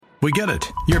We get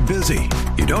it. You're busy.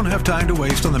 You don't have time to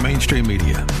waste on the mainstream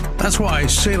media. That's why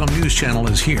Salem News Channel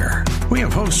is here. We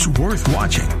have hosts worth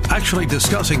watching, actually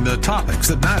discussing the topics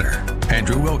that matter.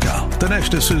 Andrew Wilkow,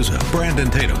 Dinesh D'Souza, Brandon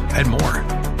Tatum, and more.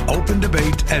 Open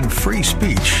debate and free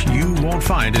speech you won't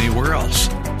find anywhere else.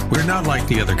 We're not like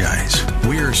the other guys.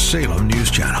 We're Salem News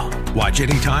Channel. Watch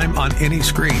anytime on any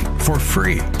screen for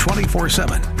free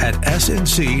 24/7 at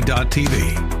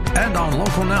snc.tv and on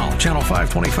Local Now, Channel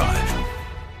 525.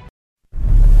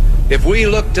 If we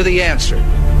look to the answer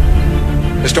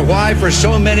as to why for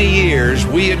so many years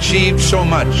we achieved so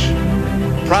much,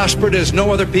 prospered as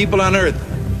no other people on earth,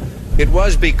 it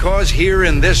was because here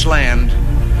in this land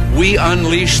we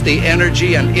unleashed the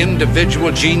energy and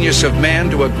individual genius of man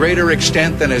to a greater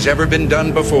extent than has ever been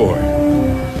done before.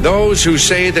 Those who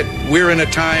say that we're in a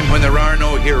time when there are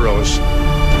no heroes,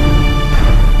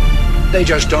 they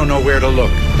just don't know where to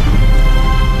look.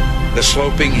 The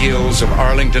sloping hills of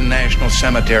Arlington National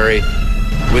Cemetery,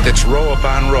 with its row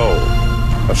upon row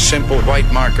of simple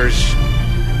white markers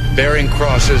bearing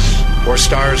crosses or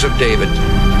stars of David,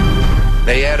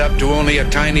 they add up to only a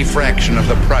tiny fraction of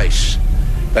the price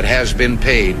that has been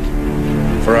paid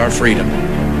for our freedom.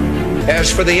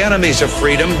 As for the enemies of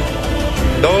freedom,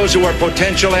 those who are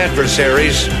potential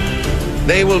adversaries,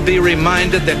 they will be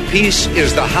reminded that peace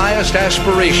is the highest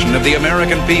aspiration of the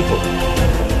American people.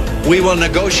 We will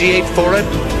negotiate for it,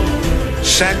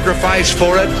 sacrifice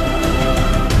for it.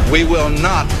 We will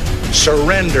not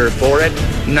surrender for it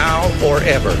now or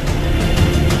ever.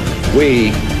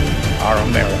 We are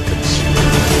Americans.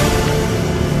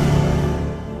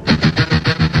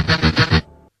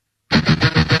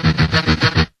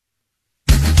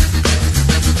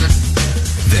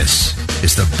 This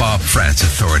is the Bob Frantz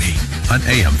Authority on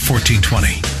AM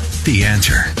 1420. The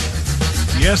Answer.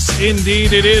 Yes,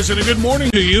 indeed it is. And a good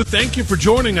morning to you. Thank you for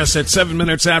joining us at 7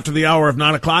 minutes after the hour of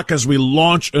 9 o'clock as we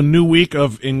launch a new week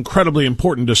of incredibly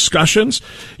important discussions.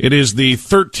 It is the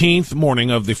 13th morning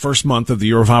of the first month of the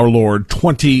year of our Lord,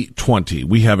 2020.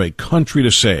 We have a country to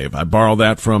save. I borrow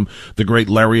that from the great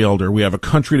Larry Elder. We have a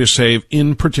country to save,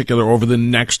 in particular, over the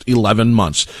next 11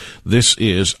 months. This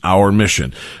is our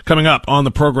mission. Coming up on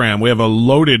the program, we have a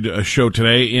loaded show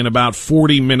today in about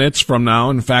 40 minutes from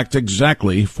now. In fact,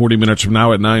 exactly 40 minutes from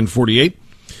now at 9:48.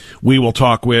 We will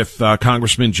talk with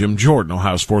Congressman Jim Jordan,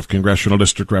 Ohio's 4th Congressional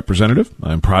District Representative.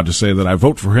 I'm proud to say that I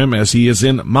vote for him as he is he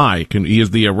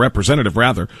is the representative,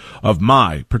 rather, of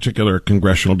my particular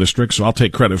congressional district, so I'll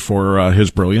take credit for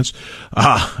his brilliance.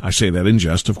 I say that in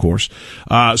jest, of course.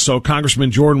 So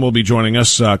Congressman Jordan will be joining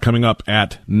us coming up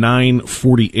at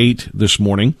 9:48 this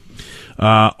morning.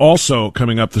 Also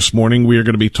coming up this morning, we are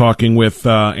going to be talking with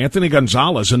Anthony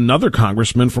Gonzalez, another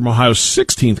congressman from Ohio's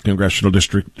 16th Congressional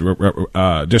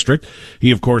District.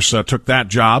 He, of course, took that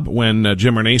job when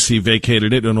Jim Renacci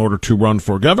vacated it in order to run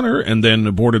for governor, and then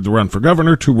aborted the run for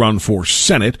governor to run for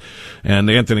Senate. And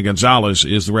Anthony Gonzalez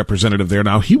is the representative there.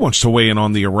 Now, he wants to weigh in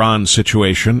on the Iran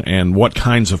situation and what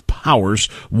kinds of powers,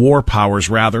 war powers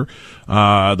rather,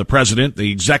 the president,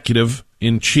 the executive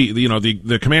in chief,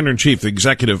 the commander-in-chief, the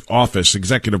executive office,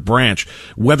 executive branch,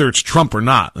 whether it's Trump or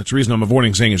not. That's the reason I'm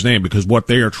avoiding saying his name, because what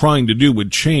they are trying to do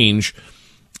would change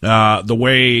the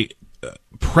way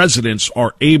presidents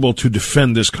are able to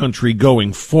defend this country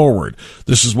going forward.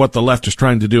 This is what the left is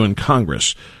trying to do in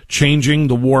Congress, changing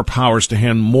the war powers to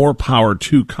hand more power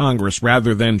to Congress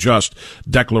rather than just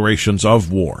declarations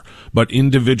of war, but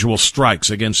individual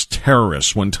strikes against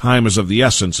terrorists when time is of the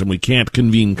essence and we can't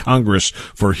convene Congress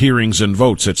for hearings and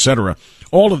votes, etc.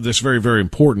 All of this very, very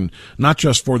important, not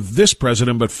just for this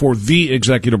president, but for the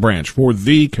executive branch, for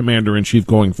the commander-in-chief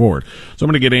going forward. So I'm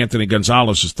going to get Anthony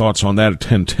Gonzalez's thoughts on that at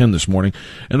 10:10 this morning.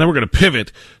 And then we're going to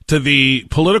pivot to the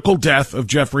political death of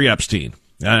Jeffrey Epstein.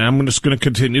 And I'm just going to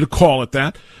continue to call it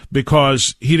that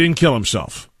because he didn't kill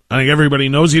himself. I think everybody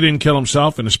knows he didn't kill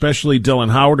himself, and especially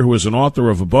Dylan Howard, who is an author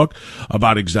of a book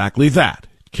about exactly that.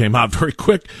 Came out very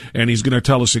quick, and he's going to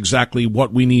tell us exactly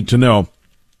what we need to know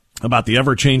about the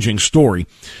ever-changing story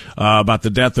about the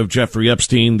death of Jeffrey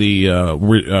Epstein, the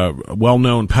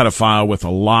well-known pedophile with a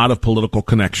lot of political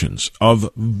connections, of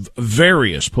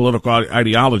various political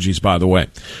ideologies, by the way.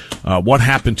 What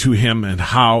happened to him and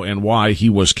how and why he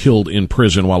was killed in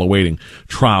prison while awaiting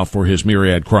trial for his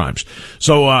myriad crimes.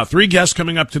 So 3 guests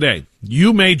coming up today.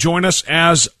 You may join us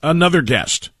as another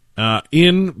guest.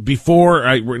 Before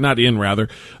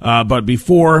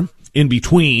in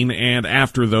between and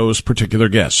after those particular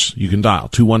guests. You can dial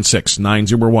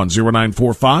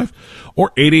 216-901-0945 or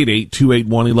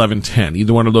 888-281-1110.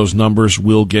 Either one of those numbers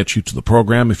will get you to the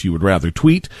program. If you would rather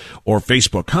tweet or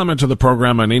Facebook comment to the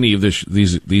program on any of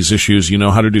these issues, you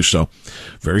know how to do so.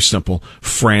 Very simple.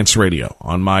 France Radio.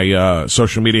 On my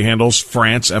social media handles,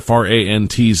 France,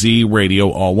 F-R-A-N-T-Z, radio,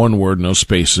 all one word, no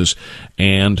spaces,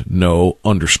 and no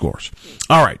underscores.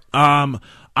 All right.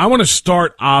 I want to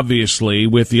start, obviously,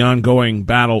 with the ongoing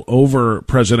battle over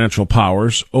presidential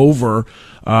powers, over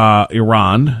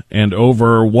Iran, and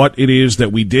over what it is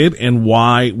that we did and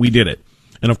why we did it.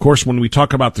 And, of course, when we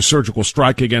talk about the surgical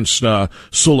strike against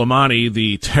Soleimani,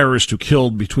 the terrorist who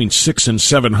killed between 600 and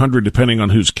 700, depending on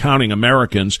who's counting,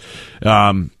 Americans,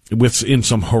 in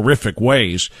some horrific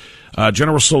ways,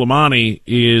 General Soleimani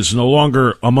is no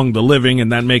longer among the living,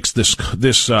 and that makes this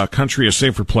country a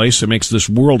safer place. It makes this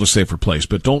world a safer place.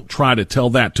 But don't try to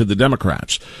tell that to the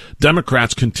Democrats.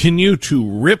 Democrats continue to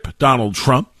rip Donald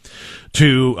Trump,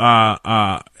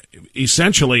 to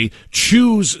essentially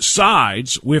choose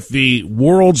sides with the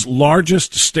world's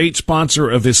largest state sponsor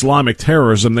of Islamic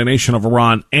terrorism, the nation of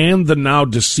Iran, and the now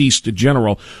deceased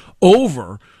general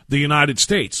over the United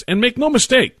States. And make no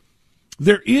mistake,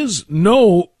 there is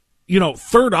no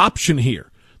third option here.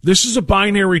 This is a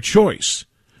binary choice.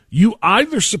 You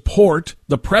either support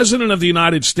the President of the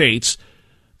United States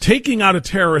taking out a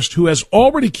terrorist who has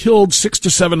already killed 600 to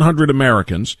 700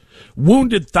 Americans,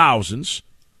 wounded thousands,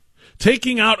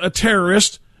 taking out a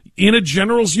terrorist in a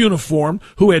general's uniform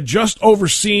who had just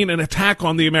overseen an attack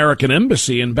on the American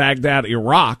embassy in Baghdad,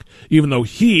 Iraq, even though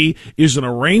he is an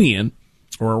Iranian,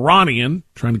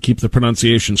 trying to keep the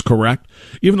pronunciations correct.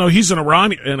 Even though he's an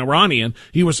Iranian,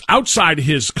 he was outside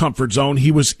his comfort zone.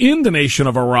 He was in the nation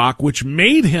of Iraq, which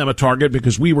made him a target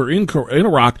because we were in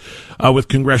Iraq with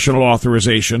congressional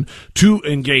authorization to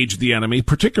engage the enemy,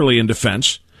 particularly in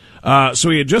defense. So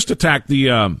he had just attacked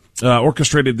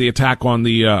orchestrated the attack on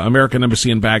the American embassy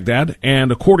in Baghdad.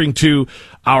 And according to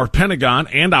our Pentagon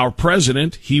and our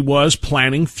president, he was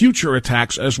planning future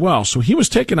attacks as well. So he was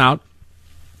taken out.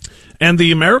 And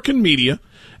the American media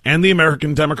and the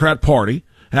American Democrat Party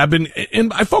have been,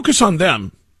 and I focus on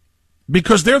them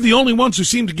because they're the only ones who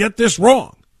seem to get this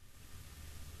wrong.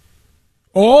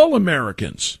 All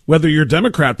Americans, whether you're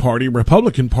Democrat Party,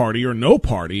 Republican Party, or no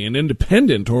party, an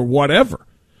independent or whatever,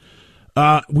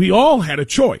 we all had a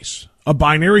choice, a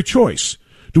binary choice.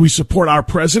 Do we support our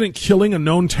president killing a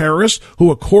known terrorist who,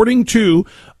 according to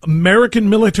American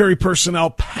military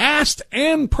personnel, past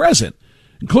and present,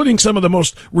 including some of the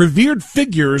most revered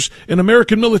figures in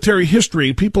American military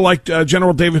history, people like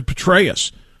General David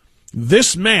Petraeus.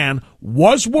 This man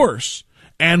was worse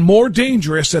and more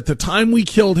dangerous at the time we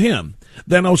killed him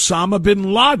than Osama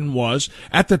bin Laden was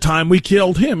at the time we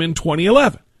killed him in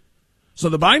 2011. So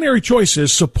the binary choice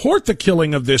is support the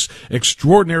killing of this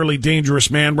extraordinarily dangerous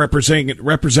man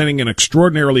representing an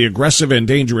extraordinarily aggressive and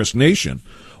dangerous nation,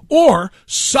 or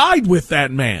side with that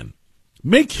man.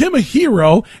 Make him a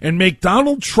hero and make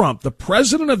Donald Trump, the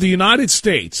President of the United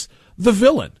States, the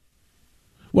villain.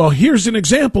 Well, here's an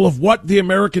example of what the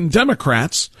American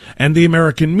Democrats and the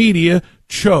American media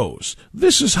chose.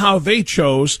 This is how they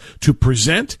chose to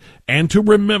present and to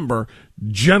remember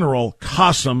General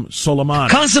Qasem Soleimani.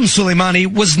 Qasem Soleimani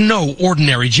was no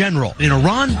ordinary general. In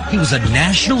Iran, he was a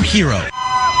national hero.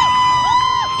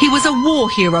 He was a war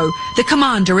hero, the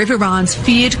commander of Iran's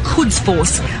feared Quds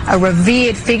Force. A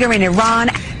revered figure in Iran.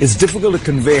 It's difficult to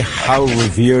convey how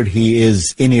revered he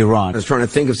is in Iran. I was trying to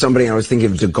think of somebody, I was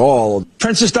thinking of de Gaulle.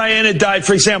 Princess Diana died,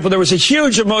 for example. There was a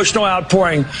huge emotional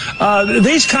outpouring.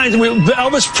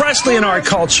 Elvis Presley in our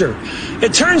culture.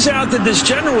 It turns out that this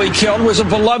general he killed was a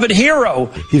beloved hero.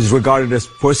 He's regarded as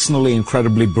personally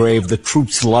incredibly brave. The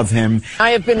troops love him. I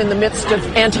have been in the midst of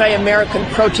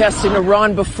anti-American protests in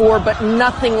Iran before, but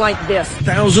nothing like this.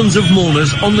 Thousands of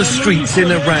mourners on the streets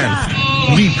in Iran,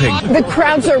 weeping. The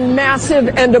crowds are massive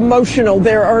and emotional.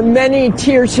 There are many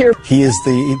tears here. He is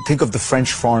think of the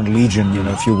French Foreign Legion,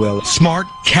 if you will. Smart,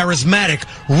 charismatic,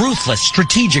 ruthless,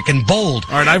 strategic, and bold.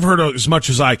 All right, I've heard as much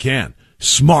as I can.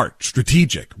 Smart,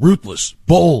 strategic, ruthless,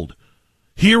 bold,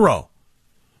 hero,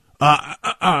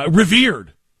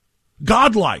 revered,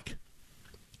 godlike.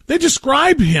 They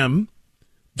describe him,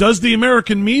 does the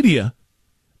American media,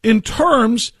 in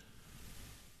terms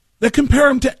that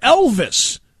compare him to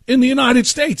Elvis in the United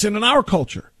States and in our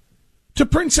culture, to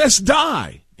Princess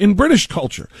Di in British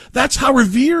culture. That's how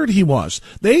revered he was.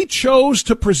 They chose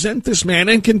to present this man,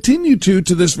 and continue to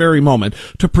this very moment,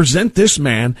 to present this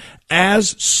man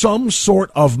as some sort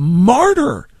of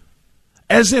martyr,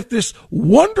 as if this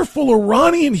wonderful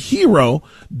Iranian hero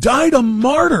died a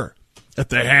martyr at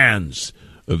the hands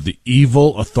of the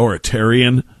evil,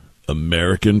 authoritarian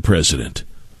American president.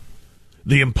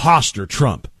 The imposter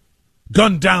Trump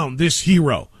gunned down this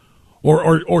hero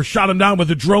or shot him down with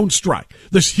a drone strike.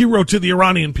 This hero to the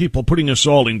Iranian people, putting us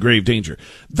all in grave danger.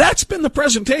 That's been the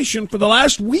presentation for the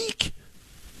last week.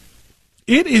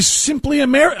 It is simply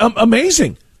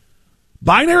amazing.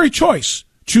 Binary choice.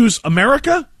 Choose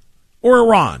America or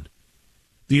Iran.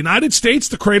 The United States,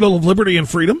 the cradle of liberty and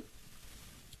freedom,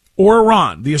 or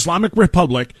Iran, the Islamic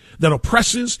Republic that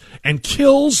oppresses and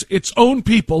kills its own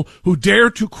people who dare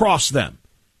to cross them.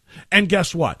 And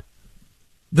guess what?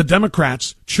 The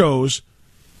Democrats chose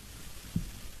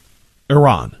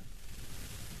Iran.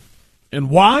 And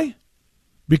why?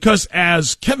 Because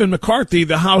as Kevin McCarthy,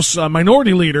 the House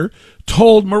Minority Leader,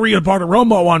 told Maria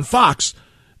Bartiromo on Fox,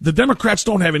 the Democrats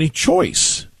don't have any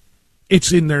choice.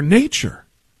 It's in their nature.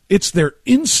 It's their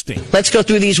instinct. Let's go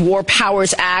through these War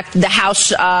Powers Act. The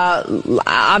House,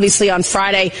 obviously on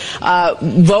Friday,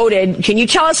 voted. Can you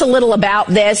tell us a little about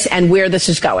this and where this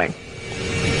is going?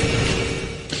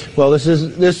 Well,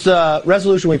 this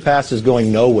resolution we passed is going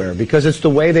nowhere because it's the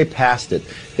way they passed it.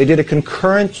 They did a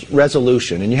concurrent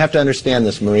resolution, and you have to understand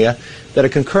this, Maria, that a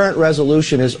concurrent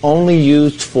resolution is only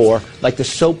used for, like the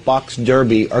soapbox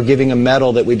derby or giving a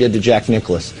medal that we did to Jack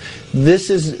Nicklaus. This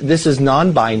is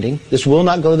non-binding. This will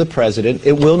not go to the president.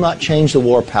 It will not change the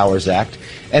War Powers Act.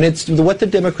 And it's what the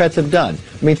Democrats have done.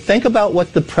 I mean, think about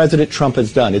what the President Trump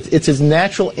has done. It's his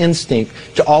natural instinct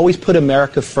to always put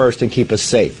America first and keep us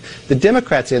safe. The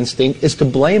Democrats' instinct is to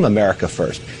blame America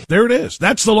first. There it is.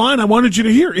 That's the line I wanted you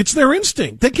to hear. It's their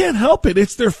instinct. They can't help it.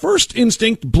 It's their first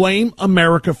instinct. Blame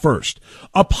America first.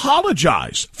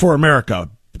 Apologize for America.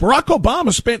 Barack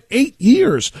Obama spent 8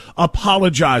 years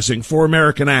apologizing for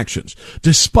American actions,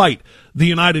 despite the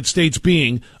United States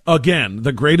being, again,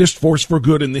 the greatest force for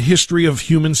good in the history of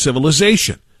human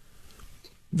civilization.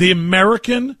 The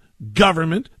American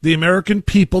government, the American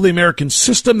people, the American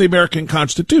system, the American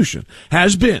Constitution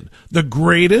has been the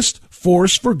greatest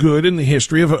force for good in the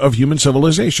history of human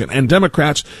civilization. And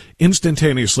Democrats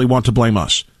instantaneously want to blame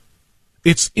us.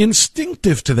 It's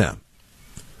instinctive to them.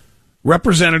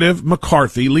 Representative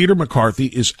McCarthy, Leader McCarthy,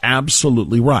 is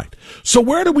absolutely right. So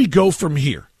where do we go from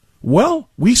here? Well,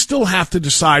 we still have to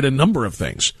decide a number of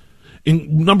things.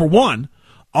 Number one,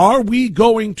 are we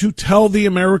going to tell the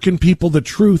American people the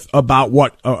truth about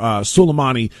what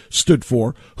Soleimani stood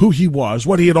for, who he was,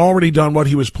 what he had already done, what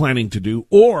he was planning to do?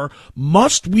 Or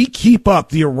must we keep up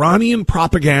the Iranian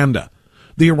propaganda,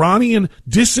 the Iranian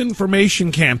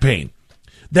disinformation campaign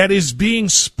that is being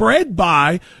spread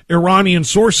by Iranian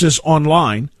sources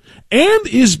online and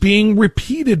is being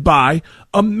repeated by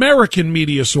American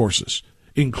media sources,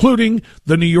 including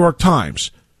the New York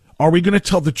Times? Are we going to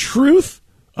tell the truth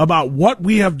about what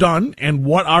we have done and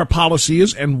what our policy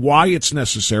is and why it's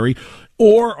necessary?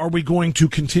 Or are we going to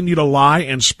continue to lie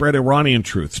and spread Iranian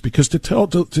truths? Because to tell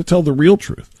the real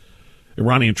truth,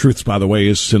 Iranian truths, by the way,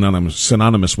 is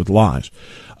synonymous with lies.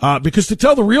 Because to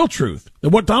tell the real truth, that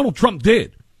what Donald Trump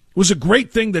did was a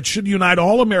great thing that should unite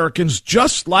all Americans,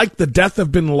 just like the death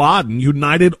of bin Laden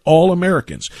united all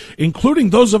Americans, including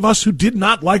those of us who did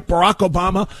not like Barack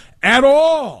Obama at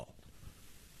all.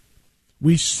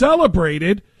 We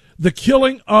celebrated the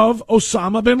killing of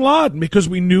Osama bin Laden because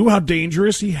we knew how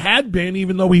dangerous he had been,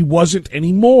 even though he wasn't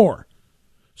anymore.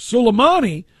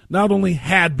 Soleimani not only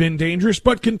had been dangerous,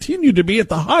 but continued to be at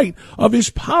the height of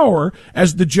his power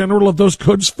as the general of those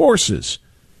Quds forces.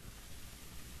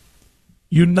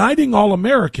 Uniting all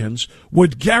Americans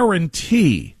would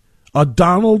guarantee a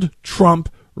Donald Trump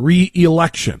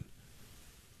re-election.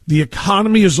 The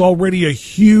economy is already a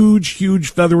huge,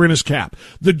 huge feather in his cap.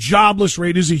 The jobless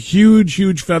rate is a huge,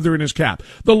 huge feather in his cap.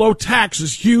 The low tax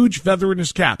is huge feather in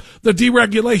his cap. The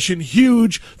deregulation,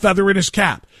 huge feather in his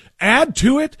cap. Add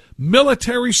to it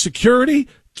military security,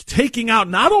 taking out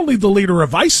not only the leader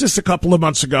of ISIS a couple of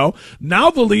months ago,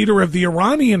 now the leader of the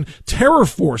Iranian terror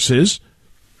forces,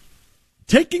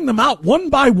 taking them out one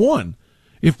by one.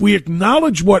 If we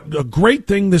acknowledge what a great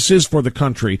thing this is for the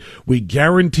country, we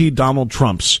guarantee Donald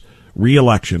Trump's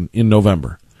re-election in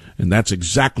November. And that's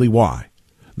exactly why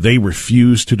they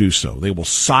refuse to do so. They will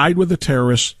side with the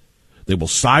terrorists. They will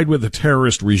side with the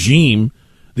terrorist regime,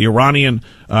 the Iranian,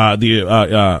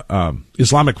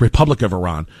 Islamic Republic of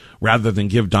Iran, rather than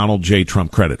give Donald J.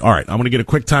 Trump credit. All right, I'm going to get a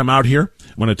quick time out here.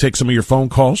 I'm going to take some of your phone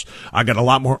calls. I got a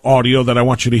lot more audio that I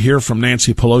want you to hear from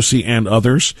Nancy Pelosi and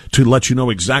others to let you know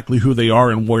exactly who they are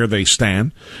and where they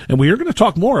stand. And we are going to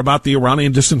talk more about the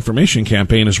Iranian disinformation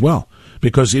campaign as well,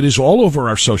 because it is all over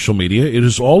our social media. It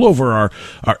is all over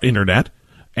our internet.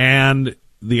 And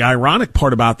the ironic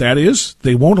part about that is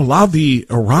they won't allow the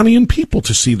Iranian people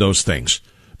to see those things,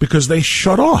 because they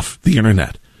shut off the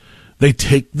internet. They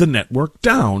take the network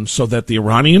down so that the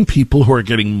Iranian people who are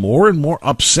getting more and more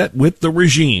upset with the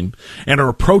regime and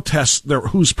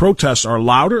whose protests are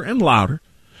louder and louder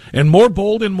and more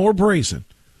bold and more brazen,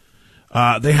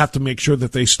 they have to make sure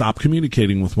that they stop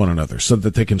communicating with one another so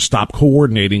that they can stop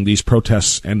coordinating these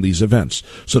protests and these events.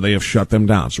 So they have shut them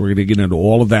down. So we're going to get into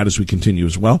all of that as we continue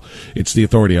as well. It's The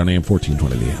Authority on AM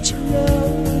 1420, The Answer.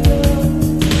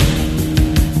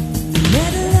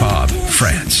 Bob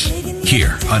France,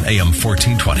 here on AM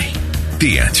 1420,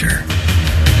 The Answer.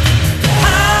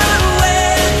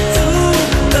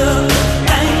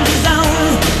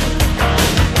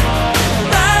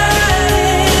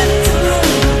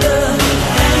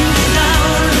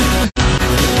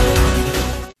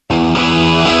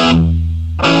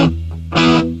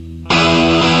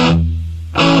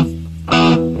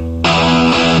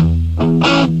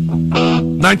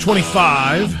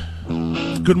 $9:25.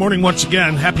 Good morning once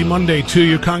again. Happy Monday to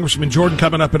you. Congressman Jordan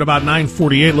coming up at about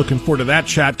 9:48. Looking forward to that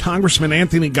chat. Congressman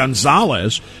Anthony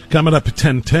Gonzalez coming up at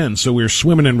 10:10. So we're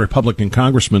swimming in Republican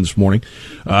congressmen this morning.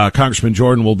 Congressman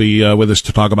Jordan will be with us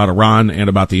to talk about Iran and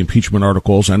about the impeachment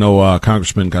articles. I know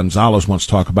Congressman Gonzalez wants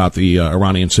to talk about the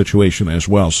Iranian situation as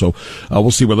well. So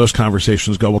we'll see where those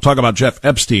conversations go. We'll talk about Jeff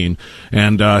Epstein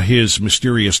and his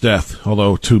mysterious death,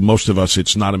 although to most of us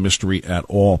it's not a mystery at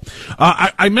all.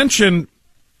 I mentioned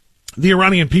the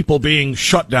Iranian people being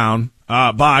shut down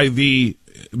by the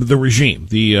regime,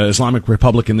 the Islamic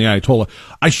Republic and the Ayatollah.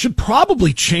 I should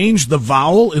probably change the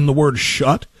vowel in the word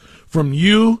shut from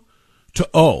U to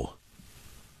O,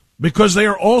 because they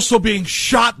are also being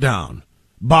shot down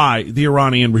by the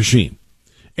Iranian regime.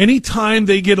 Anytime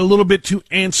they get a little bit too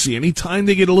antsy, anytime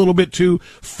they get a little bit too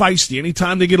feisty,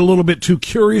 anytime they get a little bit too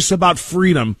curious about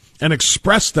freedom and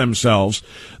express themselves,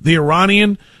 the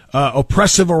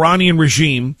oppressive Iranian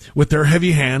regime, with their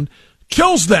heavy hand,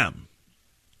 kills them,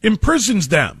 imprisons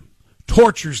them,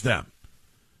 tortures them.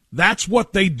 That's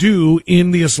what they do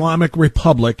in the Islamic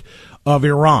Republic of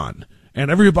Iran, and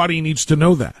everybody needs to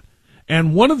know that.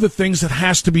 And one of the things that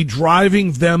has to be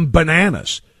driving them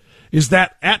bananas is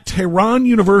that at Tehran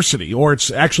University, or it's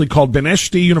actually called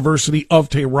Beneshti University of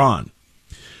Tehran,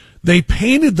 they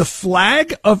painted the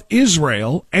flag of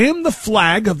Israel and the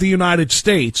flag of the United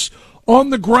States on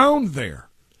the ground there,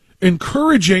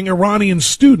 encouraging Iranian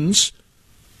students,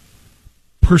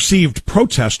 perceived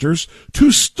protesters,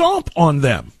 to stomp on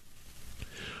them.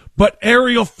 But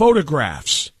aerial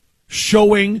photographs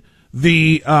showing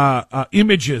the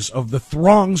images of the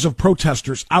throngs of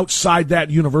protesters outside that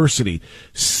university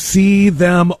see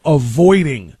them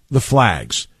avoiding the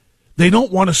flags. They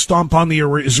don't want to stomp on the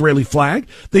Israeli flag.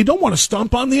 They don't want to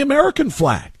stomp on the American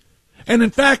flag. And in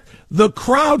fact, the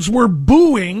crowds were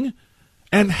booing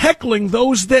and heckling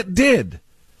those that did,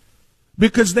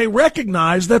 because they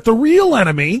recognize that the real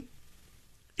enemy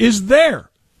is there.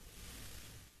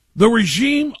 The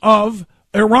regime of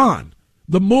Iran,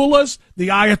 the mullahs, the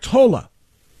Ayatollah.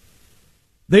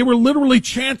 They were literally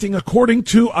chanting, according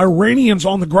to Iranians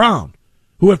on the ground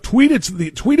who have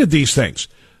tweeted these things,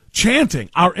 chanting,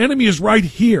 "Our enemy is right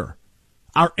here.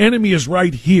 Our enemy is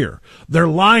right here. They're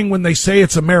lying when they say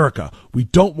it's America. We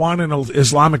don't want an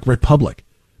Islamic Republic."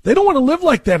 They don't want to live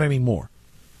like that anymore.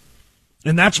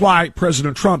 And that's why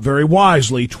President Trump very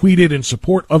wisely tweeted in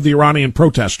support of the Iranian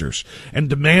protesters and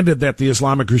demanded that the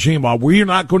Islamic regime, while we are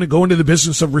not going to go into the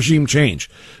business of regime change,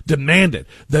 demanded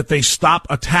that they stop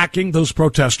attacking those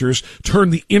protesters, turn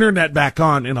the internet back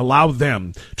on, and allow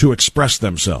them to express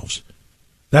themselves.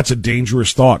 That's a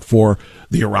dangerous thought for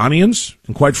the Iranians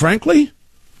and, quite frankly,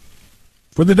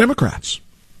 for the Democrats.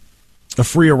 A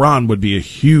free Iran would be a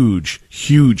huge,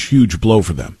 huge, huge blow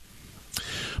for them.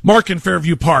 Mark in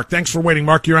Fairview Park. Thanks for waiting.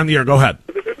 Mark, you're on the air. Go ahead.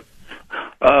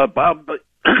 Bob,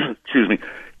 excuse me.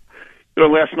 You know,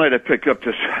 last night I picked up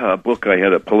this book. I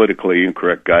had, a politically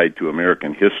incorrect guide to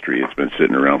American history. It's been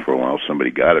sitting around for a while.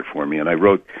 Somebody got it for me, and I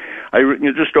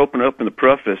just opened up in the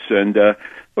preface, and there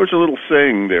was a little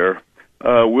saying there.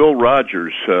 Will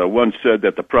Rogers once said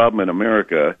that the problem in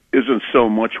America isn't so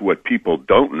much what people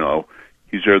don't know.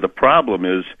 He said the problem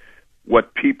is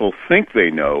what people think they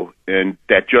know, and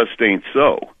that just ain't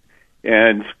so.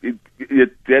 And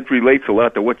that relates a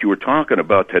lot to what you were talking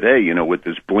about today, you know, with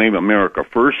this blame America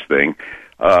first thing.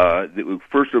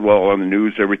 First of all, on the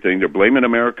news, everything, they're blaming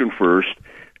American first.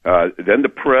 Then the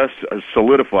press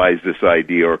solidifies this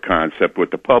idea or concept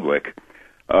with the public.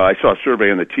 I saw a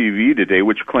survey on the TV today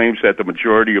which claims that the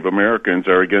majority of Americans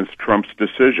are against Trump's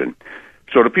decision.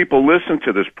 So the people listen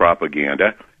to this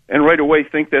propaganda and right away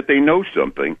think that they know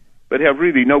something, but have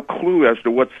really no clue as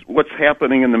to what's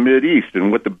happening in the Mideast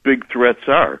and what the big threats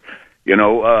are. You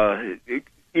know,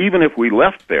 even if we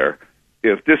left there,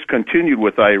 if this continued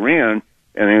with Iran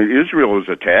and Israel is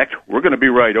attacked, we're going to be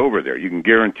right over there. You can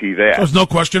guarantee that. There's no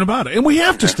question about it. And we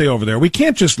have to stay over there. We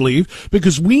can't just leave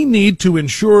because we need to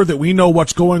ensure that we know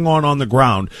what's going on the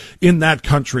ground in that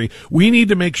country. We need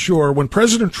to make sure when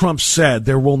President Trump said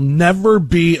there will never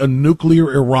be a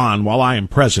nuclear Iran while I am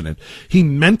president, he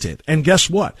meant it. And guess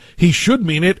what? He should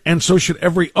mean it, and so should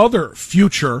every other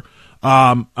future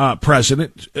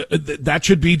president. That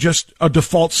should be just a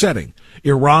default setting.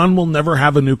 Iran will never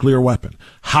have a nuclear weapon.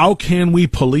 How can we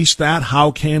police that?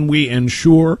 How can we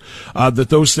ensure that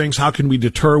those things, how can we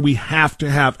deter? We have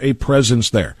to have a presence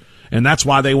there. And that's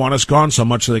why they want us gone so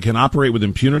much, so they can operate with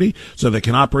impunity, so they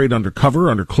can operate under cover,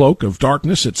 under cloak of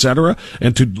darkness, etc.,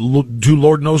 and to do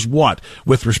Lord knows what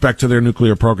with respect to their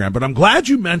nuclear program. But I'm glad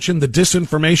you mentioned the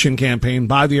disinformation campaign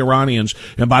by the Iranians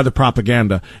and by the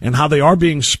propaganda and how they are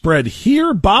being spread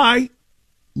here by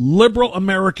liberal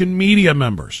American media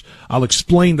members. I'll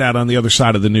explain that on the other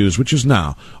side of the news, which is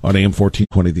now on AM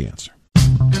 1420 The Answer.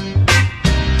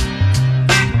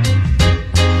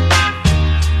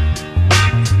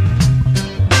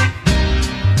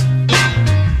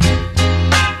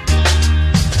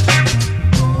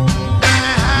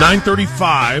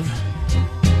 (9:35).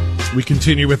 We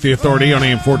continue with The Authority on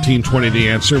AM 1420 The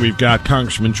Answer. We've got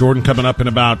Congressman Jordan coming up in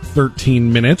about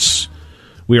 13 minutes.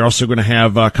 We are also going to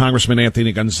have Congressman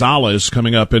Anthony Gonzalez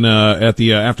coming up in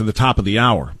after the top of the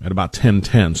hour at about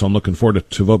 10:10. So I'm looking forward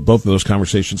to both of those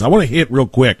conversations. I want to hit real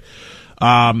quick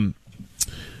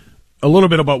a little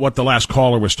bit about what the last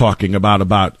caller was talking about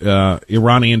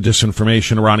Iranian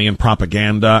disinformation, Iranian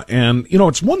propaganda. And, you know,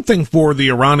 it's one thing for the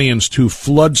Iranians to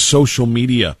flood social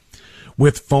media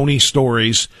with phony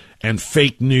stories and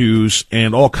fake news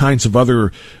and all kinds of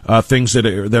other things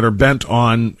that are bent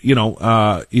on,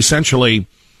 essentially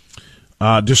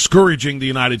discouraging the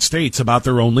United States about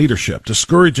their own leadership,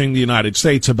 discouraging the United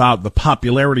States about the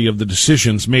popularity of the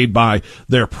decisions made by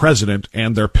their president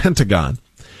and their Pentagon.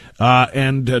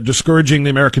 And discouraging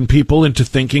the American people into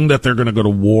thinking that they're going to go to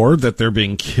war, that they're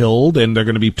being killed, and they're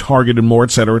going to be targeted more, et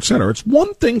cetera, et cetera. It's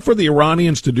one thing for the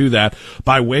Iranians to do that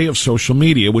by way of social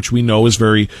media, which we know is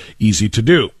very easy to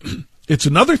do. It's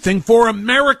another thing for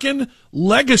American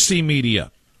legacy media,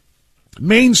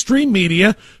 mainstream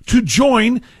media, to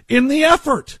join in the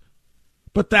effort.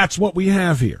 But that's what we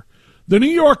have here. The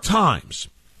New York Times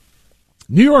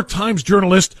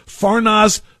journalist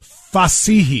Farnaz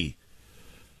Fasihi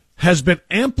has been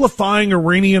amplifying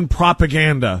Iranian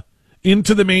propaganda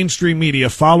into the mainstream media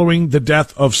following the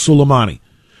death of Soleimani.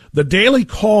 The Daily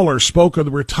Caller spoke of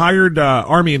the retired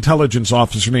Army intelligence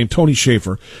officer named Tony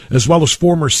Shaffer, as well as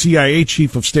former CIA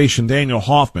chief of station Daniel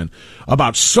Hoffman,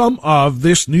 about some of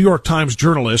this New York Times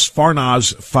journalist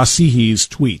Farnaz Fasihi's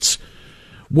tweets,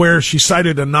 where she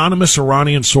cited anonymous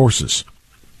Iranian sources.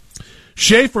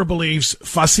 Shaffer believes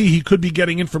Fasihi could be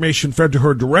getting information fed to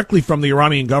her directly from the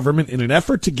Iranian government in an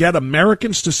effort to get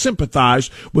Americans to sympathize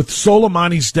with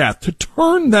Soleimani's death, to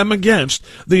turn them against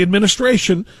the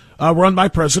administration run by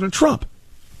President Trump.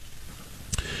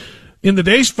 In the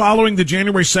days following the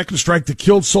January 2nd strike that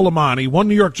killed Soleimani, one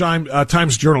New York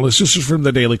Times journalist, this is from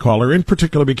the Daily Caller, in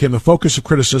particular became the focus of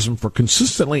criticism for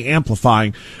consistently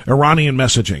amplifying Iranian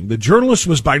messaging. The journalist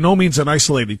was by no means an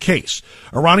isolated case.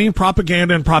 Iranian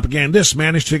propaganda and propagandists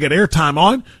managed to get airtime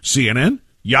on CNN,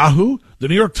 Yahoo, the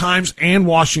New York Times, and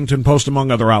Washington Post,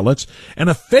 among other outlets, and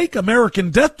a fake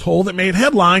American death toll that made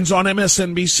headlines on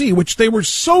MSNBC, which they were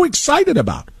so excited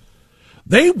about.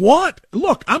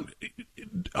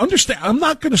 Understand, I'm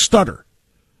not going to stutter.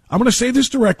 I'm going to say this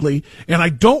directly, and I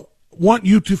don't want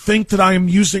you to think that I am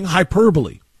using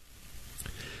hyperbole.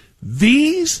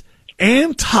 These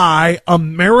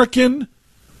anti-American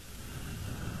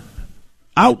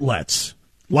outlets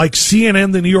like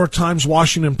CNN, the New York Times,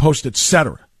 Washington Post,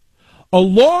 etc.,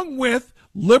 along with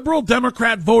liberal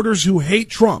Democrat voters who hate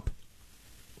Trump,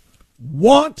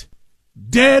 want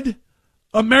dead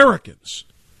Americans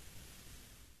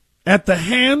at the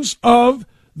hands of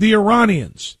the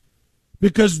Iranians,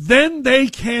 because then they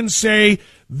can say,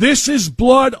 this is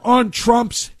blood on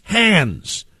Trump's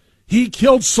hands. He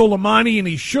killed Soleimani and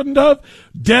he shouldn't have.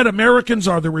 Dead Americans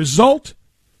are the result.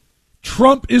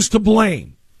 Trump is to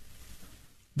blame.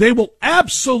 They will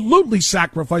absolutely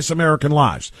sacrifice American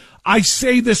lives. I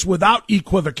say this without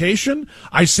equivocation.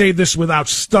 I say this without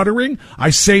stuttering. I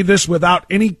say this without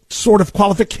any sort of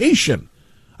qualification.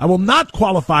 I will not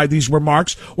qualify these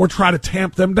remarks or try to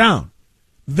tamp them down.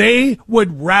 They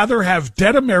would rather have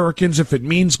dead Americans if it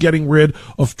means getting rid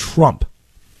of Trump.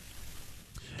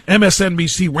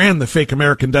 MSNBC ran the fake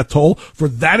American death toll for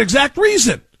that exact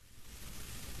reason.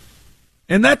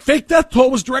 And that fake death toll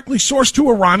was directly sourced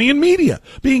to Iranian media,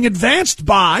 being advanced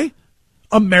by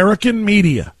American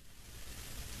media.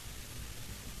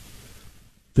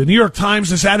 The New York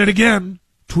Times is at it again,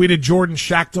 tweeted Jordan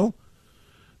Schachtel.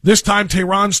 This time,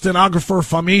 Tehran stenographer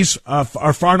Farnaz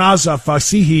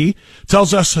Fasihi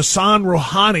tells us Hassan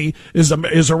Rouhani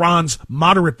is Iran's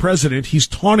moderate president. He's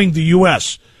taunting the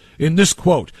U.S. in this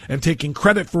quote and taking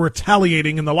credit for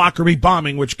retaliating in the Lockerbie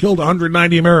bombing, which killed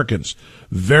 190 Americans.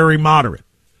 Very moderate.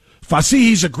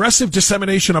 Fasihi's aggressive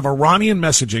dissemination of Iranian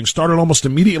messaging started almost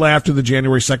immediately after the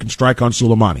January 2nd strike on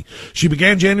Soleimani. She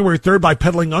began January 3rd by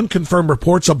peddling unconfirmed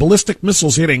reports of ballistic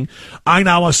missiles hitting Ain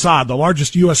al-Assad, the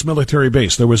largest U.S. military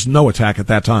base. There was no attack at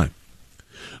that time.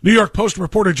 New York Post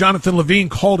reporter Jonathan Levine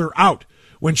called her out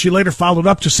when she later followed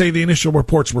up to say the initial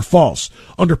reports were false.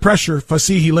 Under pressure,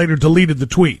 Fasihi later deleted the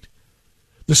tweet.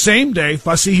 The same day,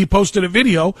 Fasihi posted a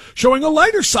video showing a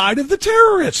lighter side of the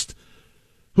terrorist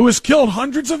who has killed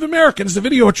hundreds of Americans. The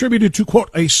video, attributed to, quote,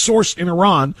 a source in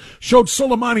Iran, showed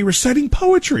Soleimani reciting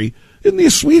poetry. Isn't he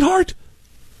a sweetheart?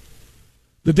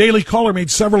 The Daily Caller made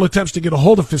several attempts to get a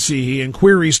hold of Fasihi, and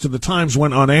queries to the Times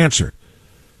went unanswered.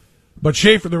 But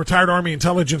Schaefer, the retired Army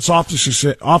intelligence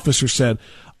officer said,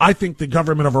 I think the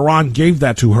government of Iran gave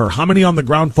that to her. How many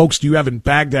on-the-ground folks do you have in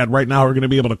Baghdad right now who are going to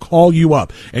be able to call you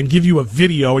up and give you a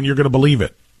video and you're going to believe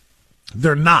it?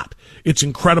 They're not. It's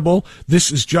incredible.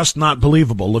 This is just not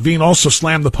believable. Levine also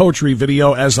slammed the poetry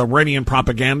video as Iranian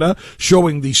propaganda,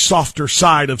 showing the softer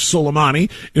side of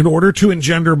Soleimani in order to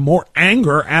engender more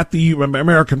anger at the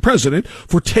American president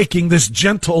for taking this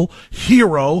gentle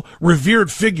hero, revered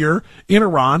figure in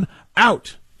Iran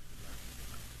out.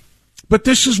 But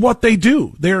this is what they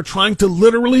do. They are trying to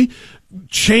literally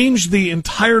change the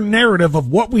entire narrative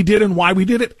of what we did and why we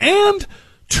did it and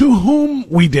to whom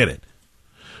we did it.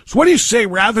 So what do you say,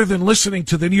 rather than listening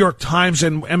to the New York Times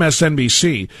and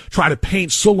MSNBC try to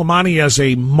paint Soleimani as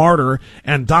a martyr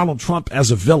and Donald Trump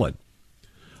as a villain?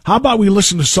 How about we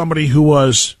listen to somebody who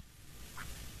was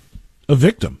a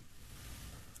victim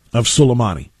of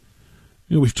Soleimani?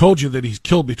 You know, we've told you that he's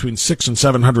killed between 600 and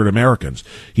 700 Americans.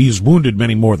 He's wounded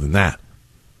many more than that.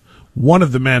 One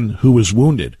of the men who was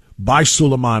wounded by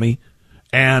Soleimani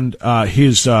and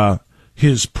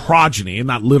his progeny, and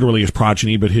not literally his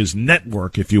progeny, but his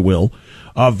network, if you will,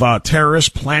 of terrorists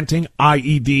planting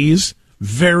IEDs,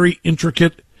 very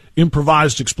intricate,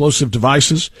 improvised explosive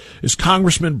devices, is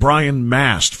Congressman Brian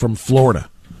Mast from Florida.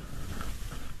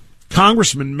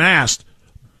 Congressman Mast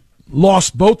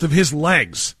lost both of his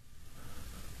legs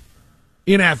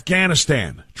in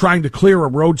Afghanistan trying to clear a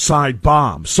roadside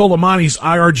bomb. Soleimani's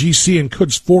IRGC and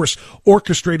Quds Force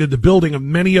orchestrated the building of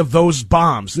many of those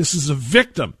bombs. This is a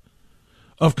victim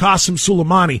of Qasem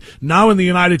Soleimani, now in the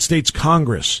United States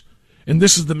Congress. And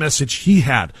this is the message he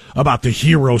had about the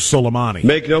hero Soleimani.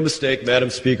 Make no mistake,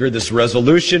 Madam Speaker, this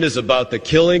resolution is about the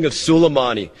killing of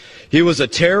Soleimani. He was a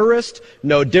terrorist,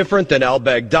 no different than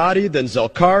al-Baghdadi, than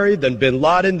Zalkari, than bin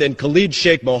Laden, than Khalid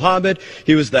Sheikh Mohammed.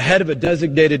 He was the head of a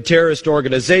designated terrorist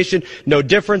organization, no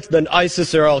different than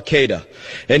ISIS or al-Qaeda.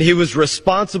 And he was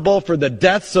responsible for the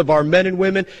deaths of our men and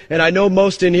women. And I know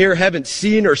most in here haven't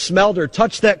seen or smelled or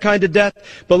touched that kind of death,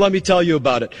 but let me tell you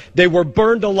about it. They were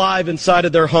burned alive inside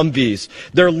of their Humvees.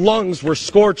 Their lungs were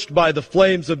scorched by the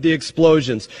flames of the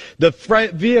explosions. The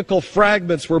vehicle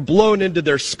fragments were blown into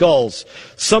their skulls.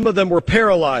 Some of them were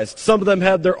paralyzed. Some of them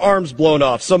had their arms blown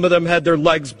off. Some of them had their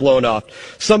legs blown off.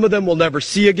 Some of them will never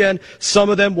see again. Some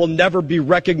of them will never be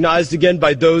recognized again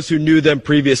by those who knew them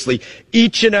previously.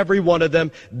 Each and every one of them,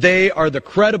 they are the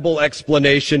credible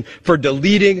explanation for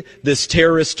deleting this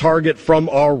terrorist target from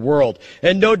our world.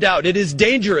 And no doubt, it is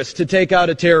dangerous to take out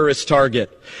a terrorist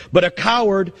target. But a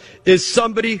coward is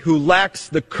somebody who lacks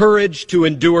the courage to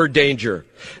endure danger.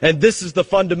 And this is the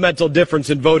fundamental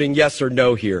difference in voting yes or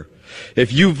no here.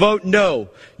 If you vote no,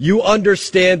 you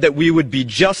understand that we would be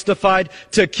justified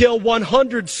to kill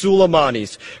 100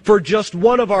 Soleimanis for just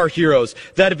one of our heroes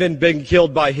that have been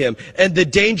killed by him, and the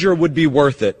danger would be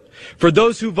worth it. For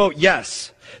those who vote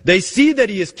yes, they see that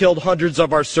he has killed hundreds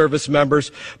of our service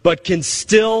members, but can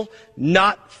still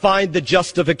not find the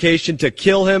justification to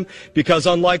kill him because,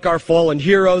 unlike our fallen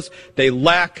heroes, they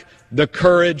lack the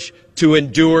courage to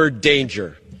endure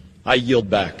danger. I yield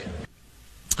back.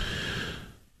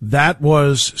 That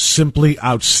was simply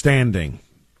outstanding.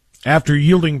 After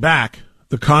yielding back,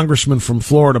 the congressman from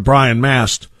Florida, Brian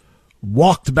Mast,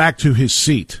 walked back to his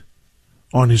seat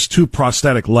on his two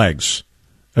prosthetic legs.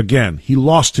 Again, he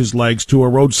lost his legs to a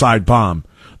roadside bomb,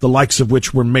 the likes of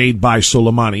which were made by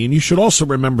Soleimani. And you should also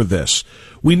remember this.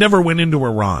 We never went into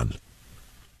Iran.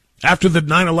 After the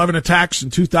 9/11 attacks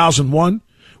in 2001,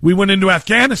 we went into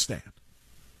Afghanistan.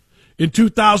 In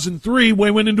 2003, we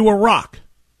went into Iraq.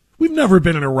 We've never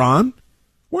been in Iran.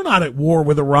 We're not at war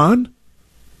with Iran.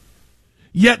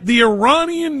 Yet the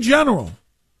Iranian general,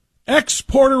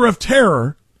 exporter of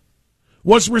terror,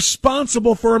 was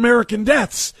responsible for American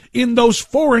deaths in those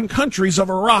foreign countries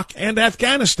of Iraq and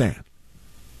Afghanistan.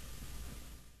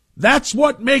 That's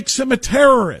what makes him a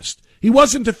terrorist. He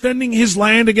wasn't defending his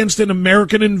land against an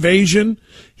American invasion.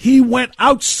 He went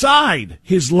outside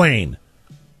his lane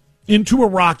into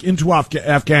Iraq, into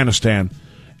Afghanistan,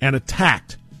 and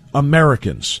attacked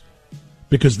Americans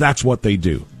because that's what they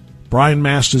do. Brian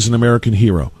Mast is an American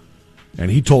hero. And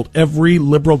he told every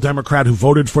liberal Democrat who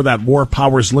voted for that war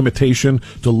powers limitation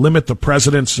to limit the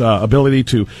president's ability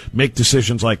to make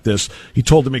decisions like this, he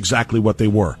told them exactly what they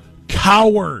were.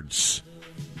 Cowards.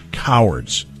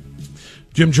 Cowards.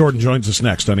 Jim Jordan joins us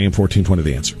next on AM 1420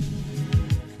 The Answer.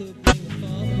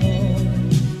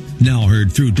 Now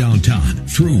heard through downtown,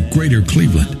 through Greater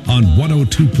Cleveland on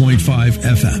 102.5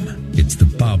 FM. It's the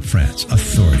Bob France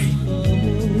Authority.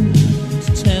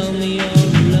 Tell me your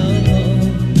love.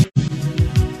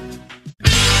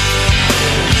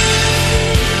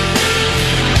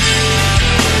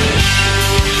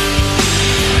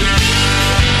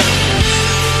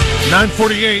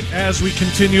 9:48 as we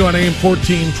continue on AM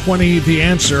 1420 The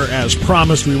Answer. As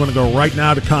promised, we want to go right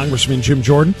now to Congressman Jim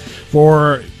Jordan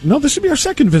for, this will be our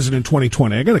second visit in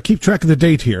 2020. I got to keep track of the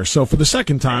date here. So for the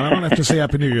second time, I don't have to say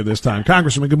Happy New Year this time.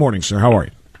 Congressman, good morning, sir. How are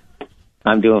you?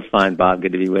 I'm doing fine, Bob.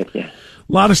 Good to be with you. A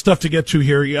lot of stuff to get to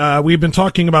here. We've been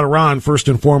talking about Iran first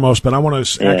and foremost, but I want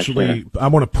to I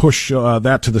want to push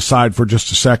that to the side for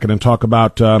just a second and talk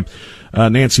about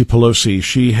Nancy Pelosi.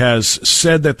 She has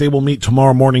said that they will meet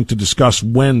tomorrow morning to discuss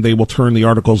when they will turn the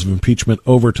articles of impeachment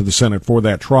over to the Senate for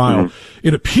that trial. Mm-hmm.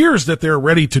 It appears that they're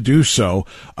ready to do so.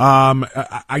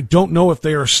 I don't know if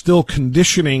they are still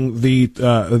conditioning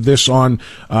this on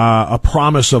a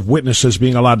promise of witnesses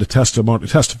being allowed to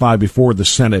testify before the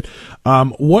Senate.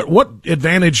 What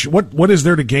advantage? What is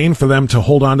there to gain for them to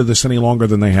hold on to this any longer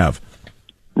than they have?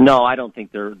 No, I don't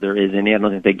think there is any. I don't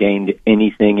think they gained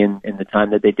anything in the time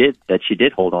that she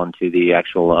did hold on to the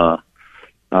actual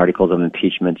articles of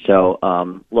impeachment. So,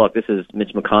 look, this is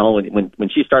Mitch McConnell. When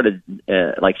she started,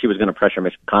 like she was going to pressure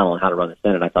Mitch McConnell on how to run the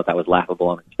Senate, I thought that was laughable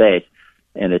on its face,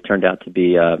 and it turned out to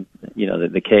be,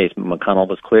 the case. McConnell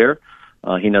was clear.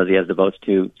 He knows he has the votes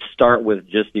to start with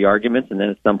just the arguments, and then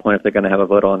at some point, if they're going to have a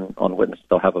vote on witnesses,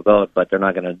 they'll have a vote. But they're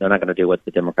not going to do what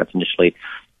the Democrats initially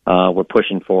were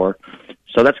pushing for.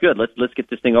 So that's good. Let's get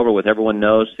this thing over with. Everyone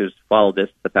knows who's followed this.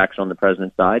 The facts are on the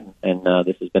president's side, and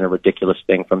this has been a ridiculous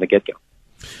thing from the get-go.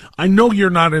 I know you're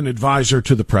not an advisor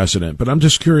to the president, but I'm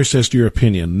just curious as to your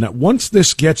opinion. Now, once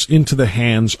this gets into the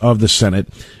hands of the Senate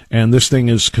and this thing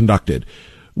is conducted,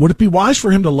 would it be wise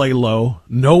for him to lay low,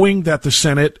 knowing that the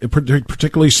Senate,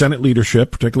 particularly Senate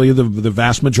leadership, particularly the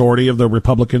vast majority of the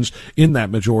Republicans in that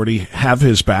majority, have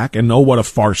his back and know what a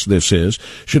farce this is?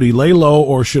 Should he lay low,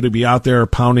 or should he be out there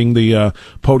pounding the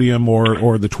podium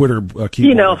or the Twitter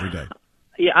keyboard every day?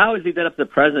 Yeah, I always leave that up to the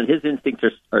president. His instincts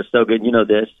are so good. You know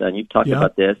this, and you've talked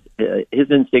about this. His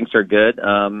instincts are good.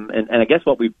 And I guess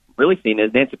what we've really seen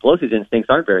is Nancy Pelosi's instincts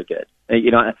aren't very good.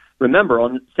 Remember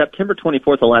on September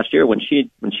 24th of last year when she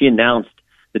announced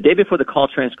the day before the call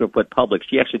transcript went public,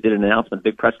 she actually did an announcement, a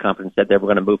big press conference, said they were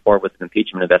going to move forward with an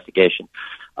impeachment investigation.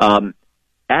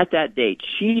 At that date,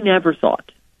 she never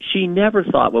thought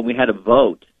when we had a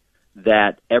vote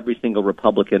that every single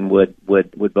Republican would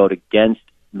vote against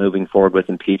moving forward with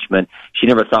impeachment. She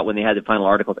never thought when they had the final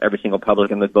articles, every single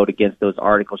Republican would vote against those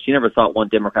articles. She never thought one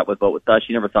Democrat would vote with us.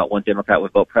 She never thought one Democrat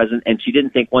would vote president. And she didn't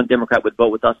think one Democrat would vote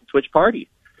with us and switch parties.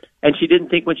 And she didn't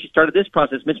think when she started this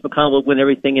process, Mitch McConnell would win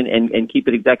everything and keep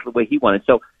it exactly the way he wanted.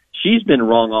 So she's been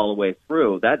wrong all the way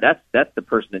through. That's the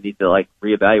person that needs to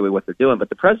reevaluate what they're doing. But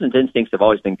the president's instincts have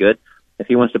always been good. If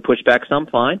he wants to push back some,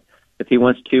 fine. If he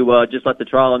wants to just let the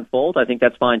trial unfold, I think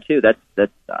that's fine too.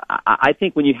 I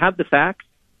think when you have the facts,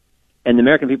 and the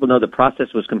American people know the process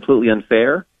was completely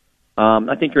unfair,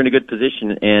 I think you're in a good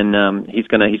position, and he's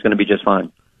gonna be just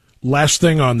fine. Last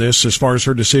thing on this, as far as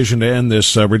her decision to end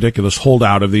this ridiculous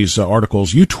holdout of these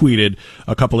articles, you tweeted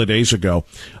a couple of days ago,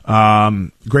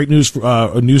 great news,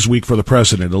 Newsweek for the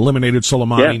president, eliminated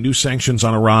Soleimani, new sanctions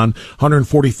on Iran,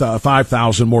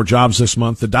 145,000 more jobs this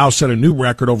month. The Dow set a new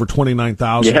record, over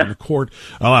 29,000, and the court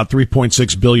allowed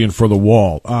 $3.6 billion for the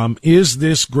wall. Is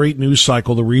this great news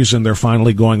cycle the reason they're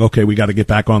finally going, okay, we got to get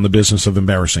back on the business of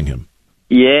embarrassing him?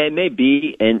 Yeah, it may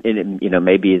be, and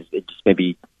maybe it just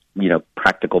maybe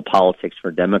practical politics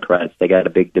for Democrats. They got a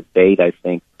big debate, I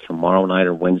think, tomorrow night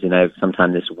or Wednesday night,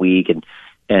 sometime this week, and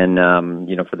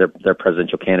for their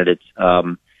presidential candidates.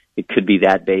 It could be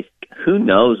that base. Who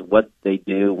knows what they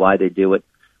do, why they do it.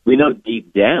 We know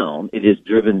deep down it is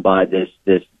driven by this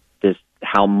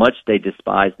how much they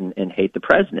despise and hate the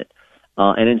president.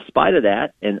 And in spite of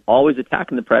that, and always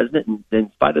attacking the president, and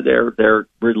in spite of their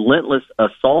relentless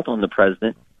assault on the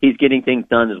president, he's getting things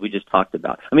done, as we just talked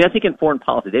about. I mean, I think in foreign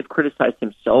policy, they've criticized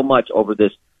him so much over the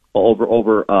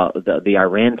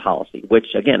Iran policy,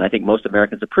 which, again, I think most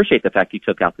Americans appreciate the fact he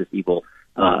took out this evil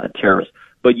terrorist.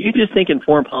 But you just think in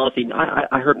foreign policy,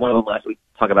 I heard one of them last week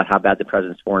talk about how bad the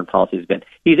president's foreign policy has been.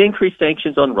 He's increased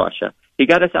sanctions on Russia. He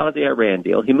got us out of the Iran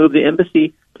deal. He moved the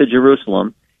embassy to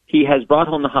Jerusalem. He has brought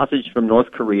home the hostage from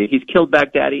North Korea. He's killed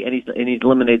Baghdadi, and he's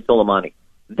eliminated Soleimani.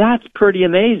 That's pretty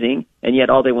amazing, and yet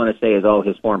all they want to say is,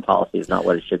 his foreign policy is not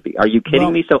what it should be. Are you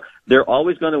kidding me? So they're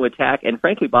always going to attack, and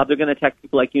frankly, Bob, they're going to attack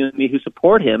people like you and me who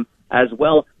support him as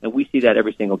well, and we see that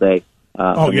every single day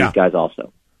from these guys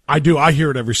also. I do. I hear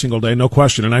it every single day, no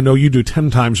question. And I know you do 10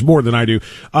 times more than I do.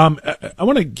 I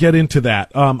want to get into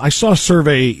that. I saw a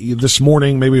survey this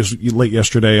morning, maybe it was late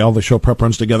yesterday. All the show prep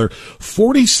runs together.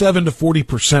 47 to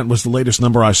 40% was the latest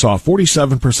number I saw.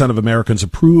 47% of Americans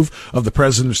approve of the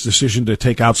president's decision to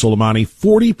take out Soleimani.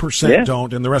 40%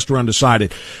 don't, and the rest are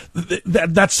undecided.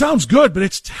 That sounds good, but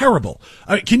it's terrible.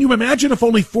 Can you imagine if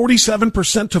only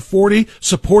 47% to 40%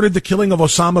 supported the killing of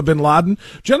Osama bin Laden?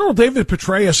 General David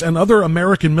Petraeus and other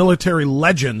American military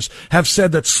legends have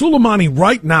said that Soleimani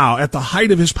right now, at the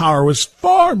height of his power, was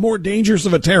far more dangerous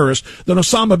of a terrorist than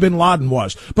Osama bin Laden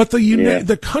was. But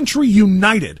the country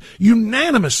united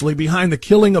unanimously behind the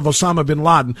killing of Osama bin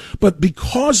Laden. But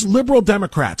because liberal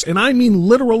Democrats, and I mean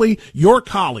literally your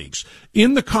colleagues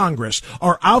in the Congress,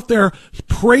 are out there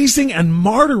praising and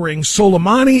martyring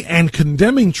Soleimani and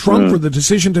condemning Trump for the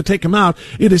decision to take him out,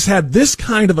 it has had this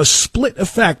kind of a split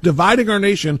effect, dividing our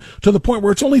nation to the point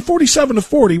where it's only 47 to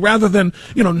 40 rather than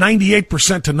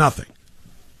 98% to nothing.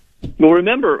 Well,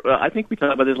 remember, I think we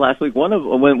talked about this last week.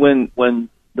 When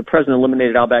the president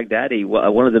eliminated al-Baghdadi,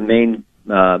 one of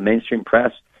the mainstream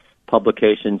press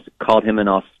publications called him an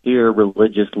austere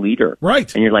religious leader.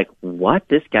 Right. And you're like, what?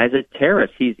 This guy's a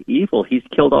terrorist. He's evil. He's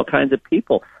killed all kinds of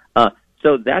people.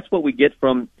 So that's what we get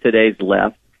from today's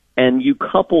left. And you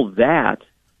couple that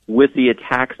with the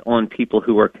attacks on people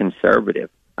who are conservative.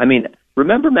 I mean,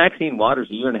 remember Maxine Waters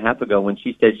a year and a half ago when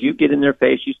she says, you get in their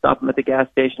face, you stop them at the gas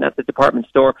station, at the department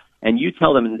store, and you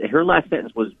tell them, and her last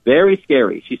sentence was very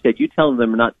scary. She said, you tell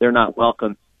them they're not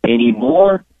welcome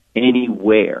anymore,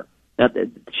 anywhere. Now,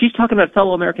 she's talking about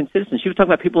fellow American citizens. She was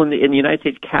talking about people in the United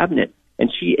States cabinet,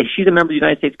 and she's a member of the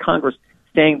United States Congress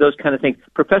saying those kind of things.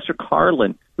 Professor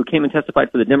Carlin, who came and testified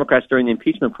for the Democrats during the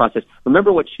impeachment process,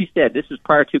 remember what she said. This was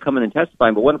prior to coming and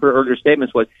testifying, but one of her earlier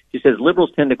statements was, she says,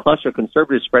 liberals tend to cluster,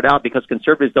 conservatives spread out because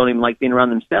conservatives don't even like being around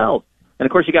themselves. And,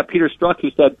 of course, you got Peter Strzok,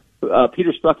 who said,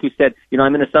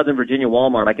 I'm in a Southern Virginia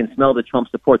Walmart. I can smell the Trump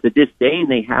support, the disdain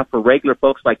they have for regular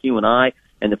folks like you and I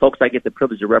and the folks I get the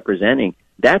privilege of representing.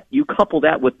 That you couple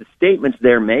that with the statements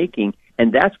they're making,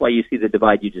 and that's why you see the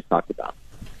divide you just talked about.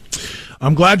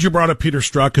 I'm glad you brought up Peter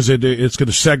Strzok because it's going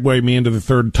to segue me into the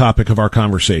third topic of our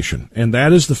conversation, and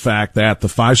that is the fact that the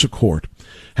FISA court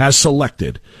has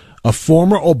selected a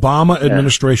former Obama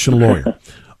administration lawyer,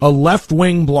 a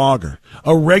left-wing blogger,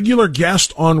 a regular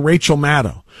guest on Rachel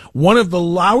Maddow, one of the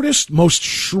loudest, most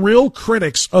shrill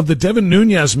critics of the Devin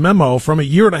Nunes memo from a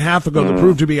year and a half ago that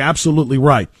proved to be absolutely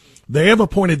right. They have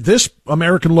appointed this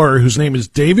American lawyer, whose name is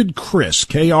David Kris,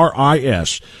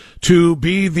 K-R-I-S, to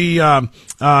be to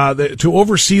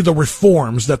oversee the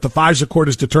reforms that the FISA court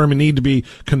has determined need to be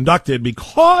conducted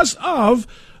because of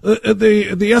the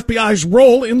FBI's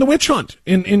role in the witch hunt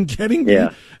in getting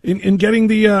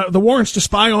the warrants to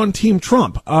spy on Team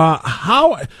Trump.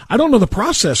 I don't know the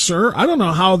process, sir. I don't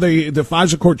know how the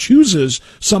FISA court chooses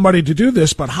somebody to do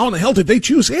this, but how in the hell did they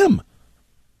choose him?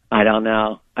 I don't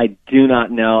know. I do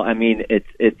not know. I mean,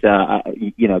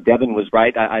 Devin was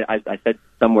right. I said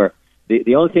somewhere,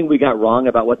 the only thing we got wrong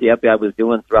about what the FBI was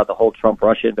doing throughout the whole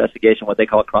Trump-Russia investigation, what they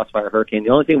call a crossfire hurricane, the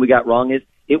only thing we got wrong is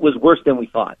it was worse than we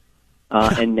thought.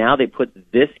 And now they put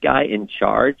this guy in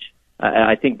charge.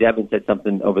 I think Devin said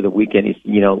something over the weekend.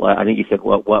 I think he said,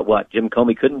 what? Jim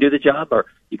Comey couldn't do the job, or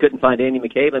you couldn't find Andy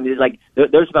McCabe? I mean, it's like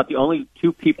there's about the only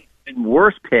two people in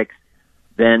worse picks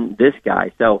than this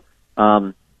guy. So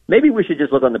maybe we should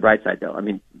just look on the bright side, though. I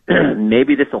mean,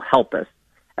 maybe this will help us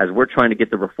as we're trying to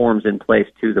get the reforms in place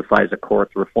to the FISA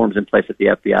court, the reforms in place at the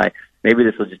FBI. Maybe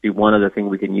this will just be one other thing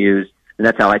we can use. And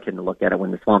that's how I tend to look at it.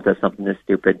 When the swamp does something this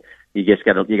stupid, you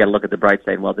got to look at the bright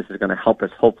side. Well, this is going to help us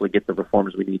hopefully get the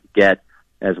reforms we need to get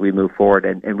as we move forward.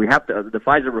 And we have to. The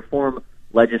FISA reform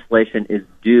legislation is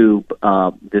due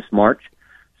this March,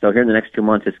 So here in the next 2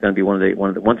 months, it's going to be one of the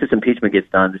once this impeachment gets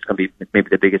done, it's going to be maybe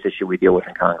the biggest issue we deal with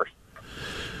in Congress.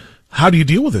 How do you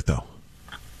deal with it, though?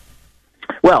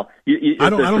 Well, I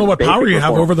don't know what power you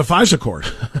have over the FISA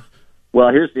court.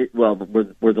 Well,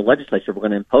 we're the legislature. We're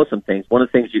going to impose some things. One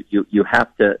of the things you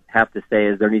have to say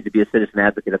is there needs to be a citizen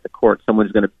advocate at the court. Someone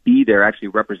who's going to be there actually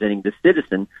representing the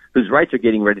citizen whose rights are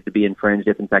getting ready to be infringed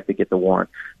if, in fact, they get the warrant.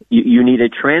 You need a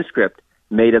transcript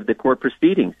made of the court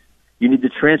proceedings. You need the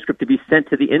transcript to be sent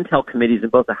to the intel committees in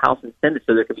both the House and Senate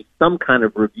so there can be some kind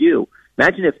of review.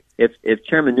 Imagine if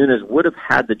Chairman Nunes would have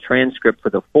had the transcript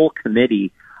for the full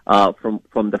committee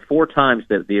from the 4 times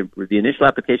that the initial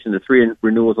application, the 3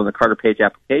 renewals on the Carter Page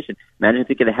application. Imagine if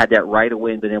they could have had that right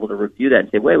away and been able to review that and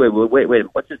say, wait,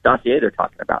 what's this dossier they're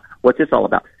talking about? What's this all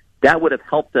about? That would have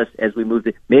helped us as we moved.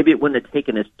 Maybe it wouldn't have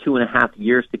taken us 2.5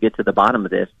 years to get to the bottom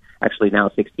of this. Actually, now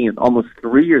 16, almost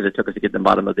 3 years it took us to get to the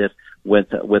bottom of this with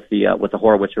the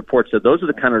Horowitz report. So those are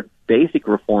the kind of basic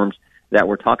reforms that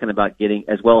we're talking about getting,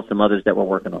 as well as some others that we're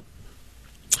working on.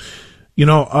 You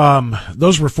know,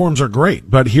 those reforms are great,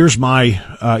 but here's my,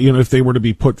 if they were to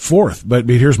be put forth, but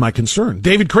here's my concern.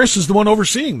 David Criss is the one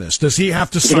overseeing this. Does he have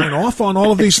to sign off on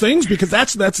all of these things? Because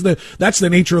that's the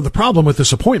nature of the problem with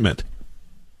this appointment.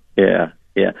 Yeah.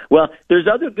 Well, there's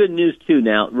other good news too.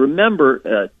 Now,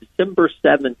 remember, December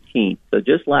 17th, so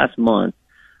just last month,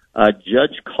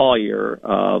 Judge Collier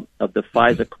of the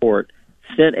FISA court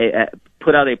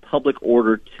put out a public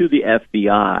order to the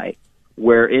FBI,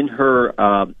 where in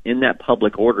that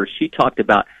public order, she talked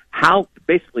about how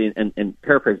basically, and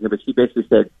paraphrasing, but she basically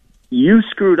said, you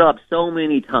screwed up so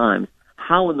many times.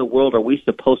 How in the world are we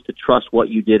supposed to trust what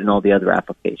you did in all the other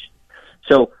applications?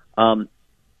 So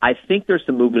I think there's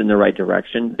some movement in the right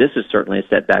direction. This is certainly a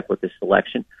setback with this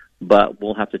election, but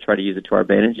we'll have to try to use it to our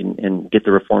advantage and get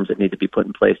the reforms that need to be put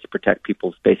in place to protect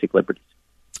people's basic liberties.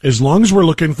 As long as we're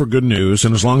looking for good news,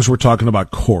 and as long as we're talking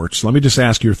about courts, let me just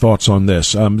ask your thoughts on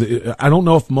this. I don't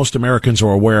know if most Americans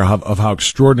are aware of how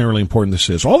extraordinarily important this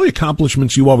is. All the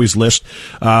accomplishments you always list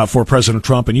for President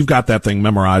Trump, and you've got that thing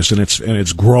memorized, and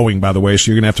it's growing, by the way.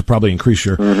 So you're going to have to probably increase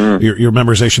your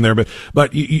memorization there.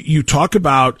 But you talk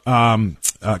about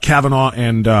Kavanaugh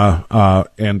and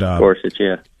Gorsuch,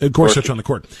 Gorsuch on the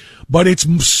court. But it's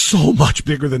so much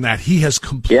bigger than that. He has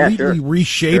completely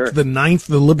reshaped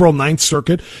the liberal Ninth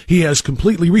Circuit. He has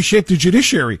completely reshaped the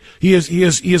judiciary. He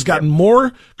has gotten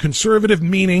more conservative,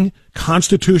 meaning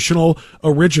constitutional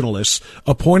originalists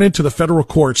appointed to the federal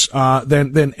courts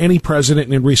than any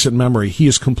president in recent memory. He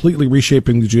is completely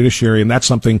reshaping the judiciary, and that's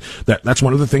something that's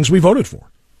one of the things we voted for.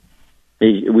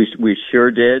 We sure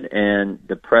did, and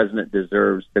the president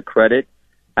deserves the credit,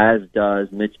 as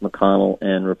does Mitch McConnell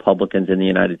and Republicans in the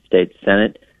United States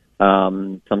Senate.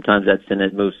 Sometimes that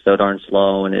Senate moves so darn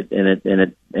slow, and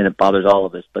it bothers all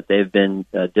of us. But they've been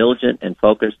diligent and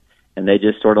focused, and they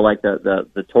just sort of like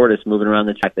the tortoise moving around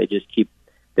the track. They just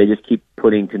keep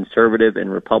putting conservative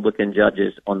and Republican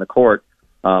judges on the court,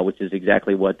 which is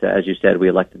exactly what, as you said, we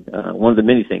elected. One of the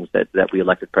many things that we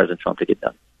elected President Trump to get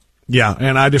done. Yeah,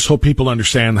 and I just hope people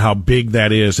understand how big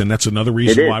that is, and that's another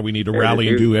reason why we need to rally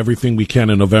and do everything we can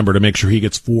in November to make sure he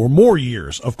gets 4 more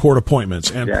years of court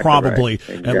appointments and probably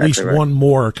at least one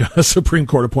more Supreme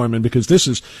Court appointment, because this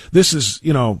is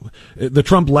the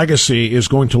Trump legacy is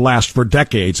going to last for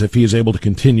decades if he is able to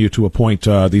continue to appoint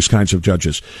these kinds of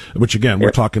judges, which again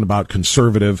we're talking about but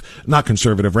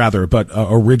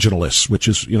originalists, which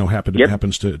is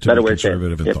happens to be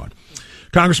conservative in thought.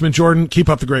 Congressman Jordan, keep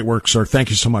up the great work, sir. Thank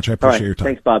you so much. I appreciate your time.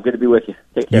 Thanks, Bob. Good to be with you.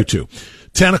 Take care. You too.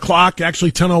 10 o'clock,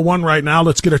 actually 10:01 right now.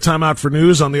 Let's get a timeout for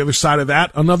news. On the other side of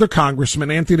that, another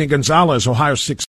congressman, Anthony Gonzalez, Ohio 6.